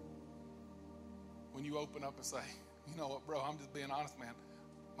when you open up and say, you know what, bro, I'm just being honest, man.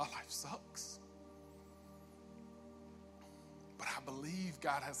 My life sucks. But I believe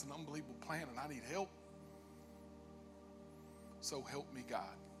God has an unbelievable plan and I need help. So help me,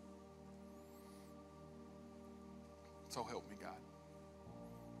 God. So help me, God.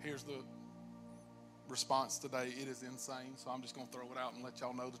 Here's the response today. It is insane, so I'm just going to throw it out and let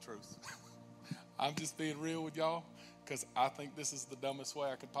y'all know the truth. I'm just being real with y'all because I think this is the dumbest way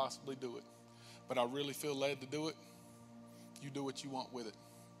I could possibly do it. But I really feel led to do it. You do what you want with it.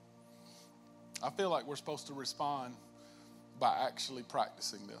 I feel like we're supposed to respond by actually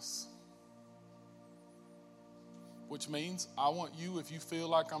practicing this. Which means I want you, if you feel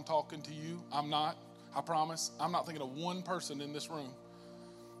like I'm talking to you, I'm not. I promise. I'm not thinking of one person in this room.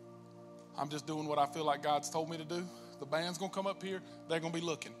 I'm just doing what I feel like God's told me to do. The band's going to come up here. They're going to be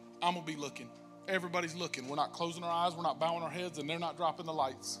looking. I'm going to be looking. Everybody's looking. We're not closing our eyes. We're not bowing our heads, and they're not dropping the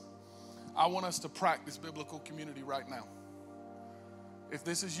lights. I want us to practice biblical community right now. If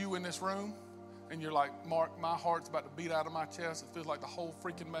this is you in this room, and you're like, Mark, my heart's about to beat out of my chest. It feels like the whole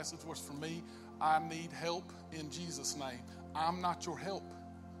freaking message was for me. I need help in Jesus' name. I'm not your help,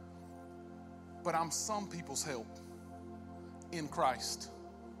 but I'm some people's help in Christ.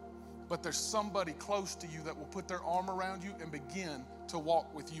 But there's somebody close to you that will put their arm around you and begin to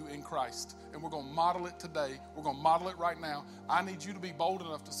walk with you in Christ. And we're going to model it today. We're going to model it right now. I need you to be bold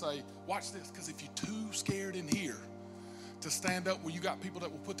enough to say, watch this, because if you're too scared in here to stand up where you got people that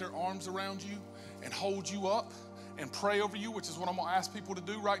will put their arms around you and hold you up and pray over you, which is what I'm going to ask people to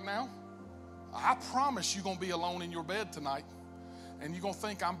do right now, I promise you're going to be alone in your bed tonight, and you're going to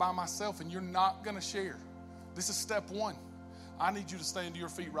think I'm by myself, and you're not going to share. This is step one. I need you to stand to your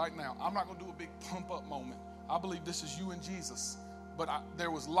feet right now. I'm not going to do a big pump-up moment. I believe this is you and Jesus, but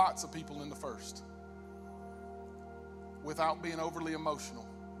there was lots of people in the first. Without being overly emotional,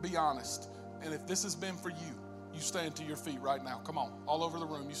 be honest. And if this has been for you, you stand to your feet right now. Come on, all over the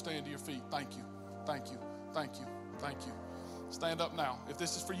room, you stand to your feet. Thank you, thank you, thank you, thank you. Stand up now. If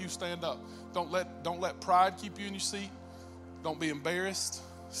this is for you, stand up. Don't let pride keep you in your seat. Don't be embarrassed.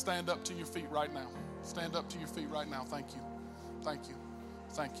 Stand up to your feet right now. Stand up to your feet right now. Thank you. Thank you.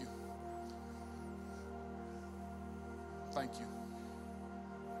 Thank you. Thank you.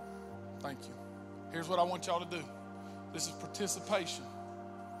 Thank you. Here's what I want y'all to do. This is participation.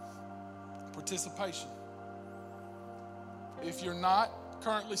 Participation. If you're not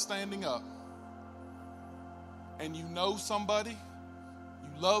currently standing up, and you know somebody,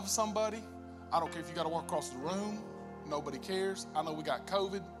 you love somebody, I don't care if you got to walk across the room, nobody cares. I know we got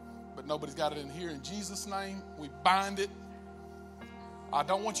COVID, but nobody's got it in here. In Jesus' name, we bind it. I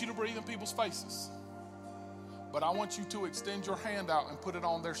don't want you to breathe in people's faces, but I want you to extend your hand out and put it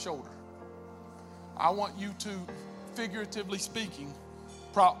on their shoulder. I want you to, figuratively speaking,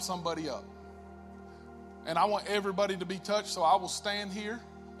 prop somebody up. And I want everybody to be touched, so I will stand here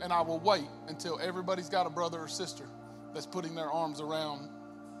and I will wait until everybody's got a brother or sister that's putting their arms around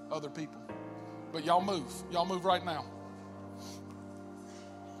other people. But y'all move. Y'all move right now.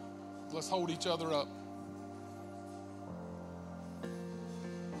 Let's hold each other up.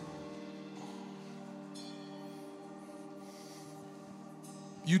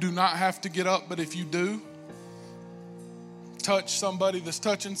 You do not have to get up, but if you do, touch somebody that's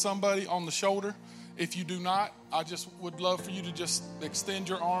touching somebody on the shoulder. If you do not, I just would love for you to just extend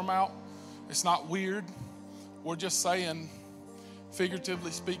your arm out. It's not weird. We're just saying,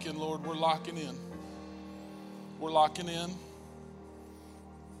 figuratively speaking, Lord, we're locking in. We're locking in.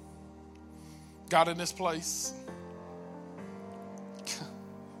 God, in this place,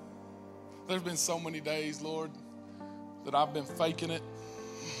 there's been so many days, Lord, that I've been faking it.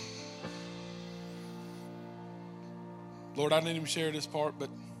 Lord, I didn't even share this part, but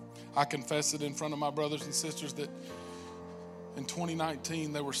I confess it in front of my brothers and sisters that in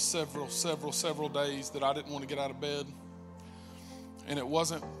 2019, there were several days that I didn't want to get out of bed. And it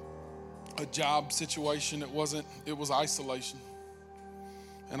wasn't a job situation. It was isolation.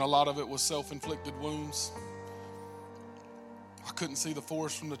 And a lot of it was self-inflicted wounds. I couldn't see the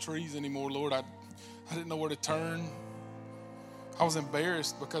forest from the trees anymore, Lord. I didn't know where to turn. I was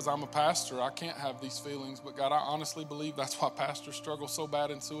embarrassed because I'm a pastor. I can't have these feelings. But God, I honestly believe that's why pastors struggle so bad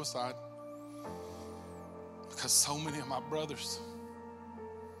in suicide. Because so many of my brothers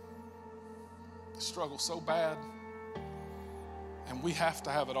struggle so bad. And we have to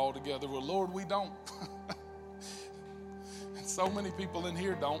have it all together. Well, Lord, we don't. And so many people in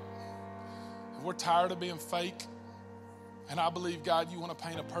here don't. And we're tired of being fake. And I believe, God, you want to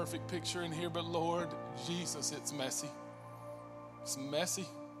paint a perfect picture in here. But Lord Jesus, it's messy. It's messy.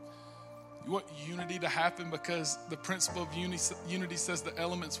 You want unity to happen because the principle of unity says the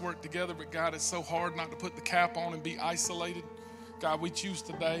elements work together, but God, it's so hard not to put the cap on and be isolated. God, we choose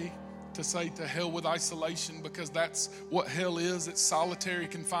today to say to hell with isolation because that's what hell is. It's solitary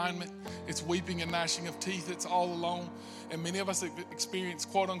confinement. It's weeping and gnashing of teeth. It's all alone. And many of us have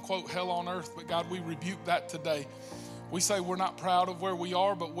experienced quote unquote hell on earth, but God, we rebuke that today. We say we're not proud of where we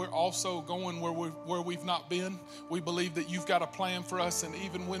are, but we're also going where we've not been. We believe that you've got a plan for us, and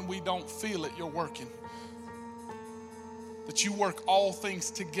even when we don't feel it, you're working. That you work all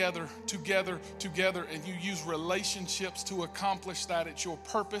things together, and you use relationships to accomplish that. It's your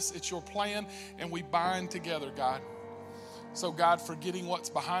purpose, it's your plan, and we bind together, God. So God, forgetting what's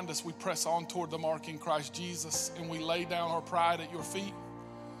behind us, we press on toward the mark in Christ Jesus, and we lay down our pride at your feet.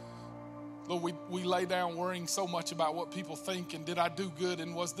 Lord, we lay down worrying so much about what people think and did I do good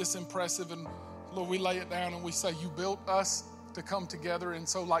and was this impressive and Lord, we lay it down and we say, you built us to come together. And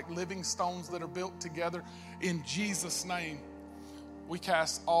so like living stones that are built together, in Jesus' name, we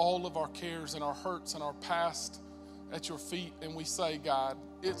cast all of our cares and our hurts and our past at your feet. And we say, God,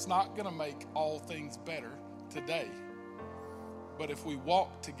 it's not going to make all things better today. But if we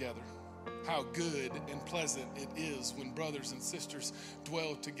walk together, how good and pleasant it is when brothers and sisters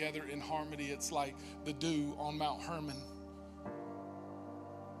dwell together in harmony. It's like the dew on Mount Hermon.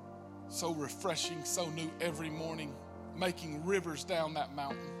 So refreshing, so new every morning, making rivers down that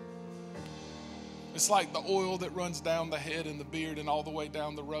mountain. It's like the oil that runs down the head and the beard and all the way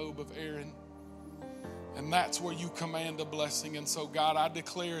down the robe of Aaron. And that's where you command a blessing. And so, God, I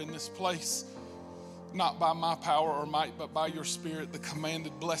declare in this place, not by my power or might, but by your Spirit, the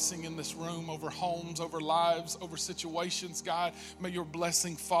commanded blessing in this room over homes, over lives, over situations. God, may your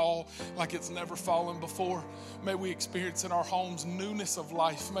blessing fall like it's never fallen before. May we experience in our homes newness of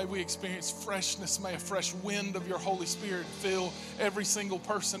life. May we experience freshness. May a fresh wind of your Holy Spirit fill every single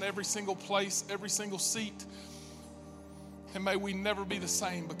person, every single place, every single seat. And may we never be the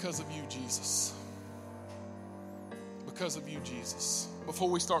same because of you, Jesus. Because of you, Jesus. Before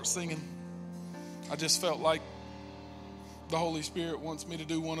we start singing, I just felt like the Holy Spirit wants me to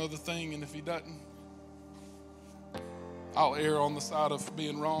do one other thing, and if he doesn't, I'll err on the side of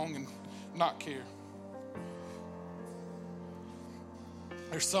being wrong and not care.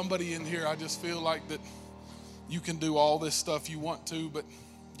 There's somebody in here, I just feel like that you can do all this stuff you want to, but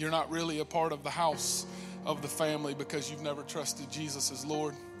you're not really a part of the house of the family because you've never trusted Jesus as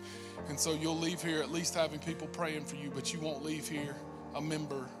Lord. And so you'll leave here at least having people praying for you, but you won't leave here a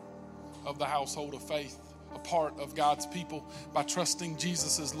member of the household of faith, a part of God's people by trusting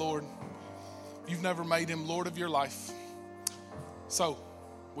Jesus as Lord. You've never made him Lord of your life. So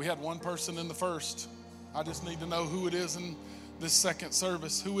we had one person in the first. I just need to know who it is in this second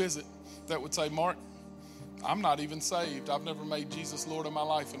service. Who is it that would say, Mark, I'm not even saved. I've never made Jesus Lord of my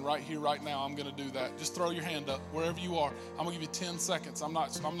life. And right here, right now, I'm going to do that. Just throw your hand up wherever you are. I'm going to give you 10 seconds. I'm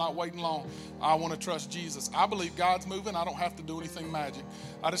not waiting long. I want to trust Jesus. I believe God's moving. I don't have to do anything magic.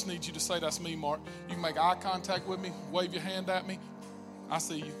 I just need you to say, that's me, Mark. You can make eye contact with me. Wave your hand at me. I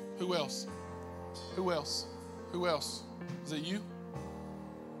see you. Who else? Who else? Who else? Is it you?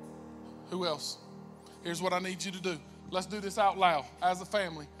 Who else? Here's what I need you to do. Let's do this out loud as a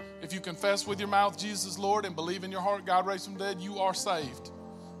family. If you confess with your mouth Jesus is Lord and believe in your heart God raised from the dead, you are saved.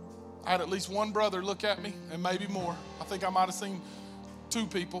 I had at least one brother look at me, and maybe more. I think I might have seen 2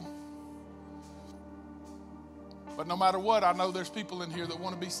 people. But no matter what, I know there's people in here that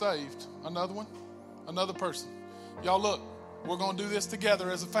want to be saved. Another one, another person. Y'all look, we're going to do this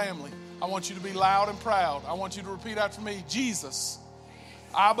together as a family. I want you to be loud and proud. I want you to repeat after me. Jesus,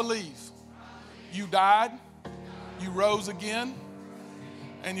 I believe you died, you rose again,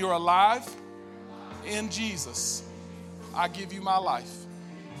 and you're alive in Jesus. I give you my life.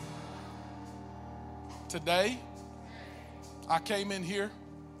 Today, I came in here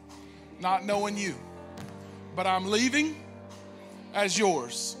not knowing you, but I'm leaving as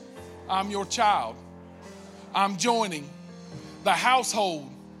yours. I'm your child. I'm joining the household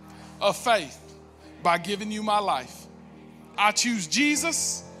of faith by giving you my life. I choose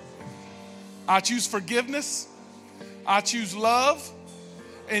Jesus. I choose forgiveness. I choose love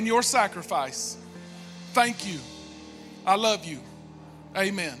in your sacrifice. Thank you. I love you.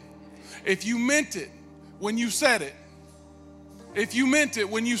 Amen. If you meant it when you said it,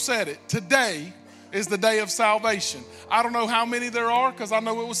 today is the day of salvation. I don't know how many there are because I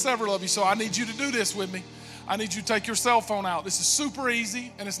know it was several of you, so I need you to do this with me. I need you to take your cell phone out. This is super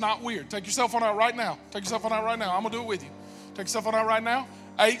easy and it's not weird. Take your cell phone out right now. Take your cell phone out right now. I'm going to do it with you. Take your cell phone out right now.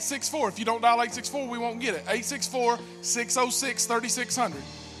 864. If you don't dial 864, we won't get it. 864-606-3600.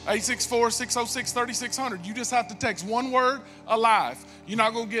 864-606-3600. You just have to text one word, alive. You're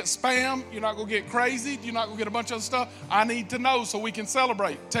not going to get spam. You're not going to get crazy. You're not going to get a bunch of other stuff. I need to know so we can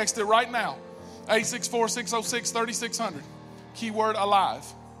celebrate. Text it right now. 864-606-3600. Keyword alive.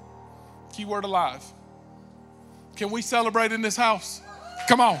 Keyword alive. Can we celebrate in this house?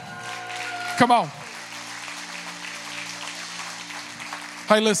 Come on. Come on.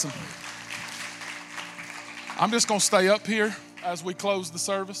 Hey, listen. I'm just going to stay up here as we close the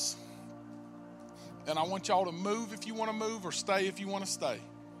service. And I want y'all to move if you want to move or stay if you want to stay.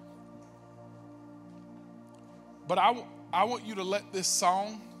 But I want you to let this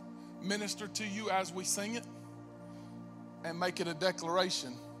song minister to you as we sing it and make it a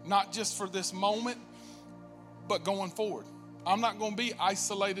declaration, not just for this moment, but going forward. I'm not going to be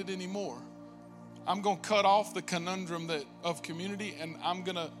isolated anymore. I'm going to cut off the conundrum of community, and I'm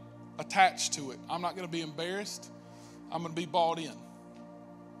going to attach to it. I'm not going to be embarrassed. I'm going to be bought in.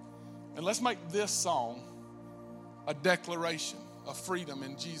 And let's make this song a declaration of freedom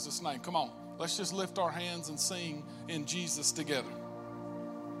in Jesus' name. Come on, let's just lift our hands and sing in Jesus together.